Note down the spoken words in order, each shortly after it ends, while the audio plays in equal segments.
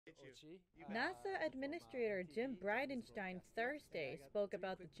NASA Administrator Jim Bridenstine Thursday spoke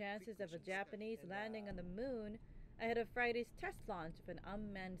about the chances of a Japanese landing on the moon ahead of Friday's test launch of an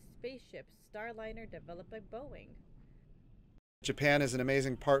unmanned spaceship Starliner developed by Boeing. Japan is an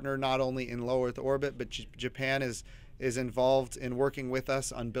amazing partner, not only in low Earth orbit, but Japan is involved in working with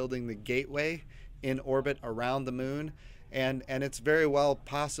us on building the gateway in orbit around the moon. And it's very well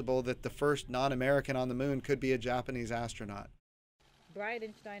possible that the first non-American on the moon could be a Japanese astronaut.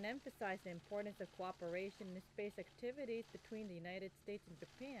 Bridenstine emphasized the importance of cooperation in space activities between the United States and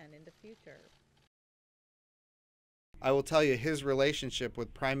Japan in the future. I will tell you, his relationship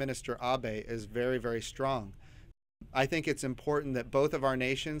with Prime Minister Abe is very, very strong. I think it's important that both of our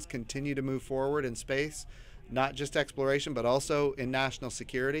nations continue to move forward in space, not just exploration, but also in national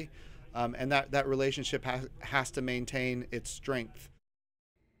security. And that relationship has to maintain its strength.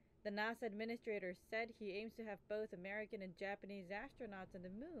 The NASA administrator said he aims to have both American and Japanese astronauts on the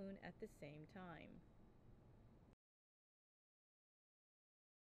moon at the same time.